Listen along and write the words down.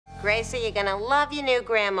Gracie, you're gonna love your new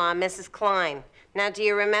grandma, Mrs. Klein. Now, do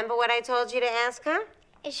you remember what I told you to ask her?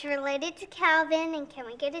 Is she related to Calvin, and can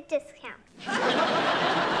we get a discount?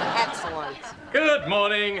 Excellent. Good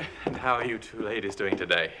morning. And how are you two ladies doing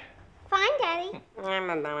today? Fine, Daddy.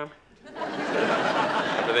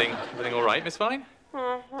 Everything all right, Miss Fine?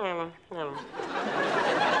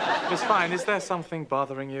 Miss Fine, is there something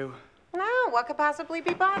bothering you? No, what could possibly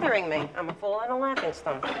be bothering me? I'm a fool and a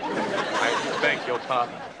laughingstock. I beg your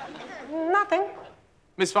pardon. Nothing.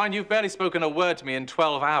 Miss Fine, you've barely spoken a word to me in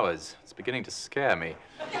 12 hours. It's beginning to scare me.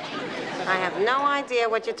 I have no idea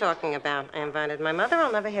what you're talking about. I invited my mother.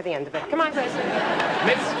 I'll never hear the end of it. Come on, Gracie.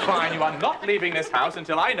 Miss Fine, you are not leaving this house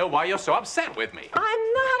until I know why you're so upset with me.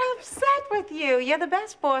 I'm not upset with you. You're the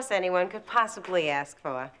best boss anyone could possibly ask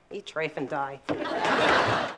for. Eat, trafe, and die.